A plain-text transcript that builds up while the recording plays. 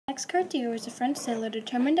Jacques Cartier was a French sailor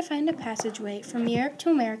determined to find a passageway from Europe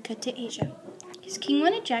to America to Asia. His king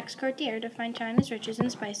wanted Jacques Cartier to find China's riches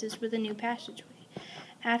and spices with a new passageway.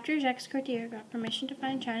 After Jacques Cartier got permission to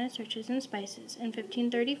find China's riches and spices in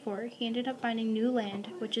 1534, he ended up finding new land,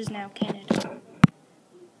 which is now Canada.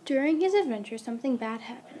 During his adventure, something bad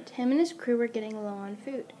happened. Him and his crew were getting low on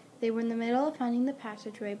food. They were in the middle of finding the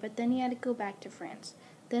passageway, but then he had to go back to France.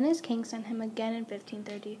 Then his king sent him again in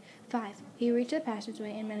 1535. He reached the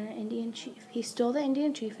passageway and met an Indian chief. He stole the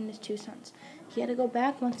Indian chief and his 2 sons. He had to go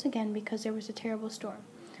back once again because there was a terrible storm.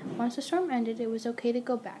 Once the storm ended, it was okay to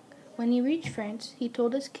go back. When he reached France, he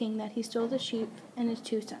told his king that he stole the chief and his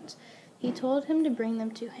 2 sons. He told him to bring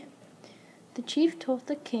them to him. The chief told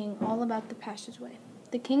the king all about the passageway.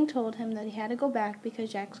 The king told him that he had to go back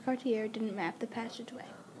because Jacques Cartier didn't map the passageway.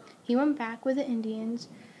 He went back with the Indians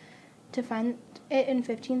to find it in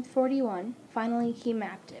 1541. Finally, he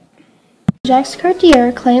mapped it. Jacques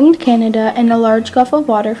Cartier claimed Canada and a large gulf of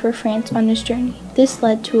water for France on his journey. This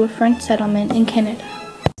led to a French settlement in Canada.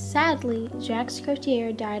 Sadly, Jacques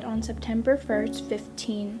Cartier died on September 1st,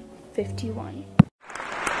 1551.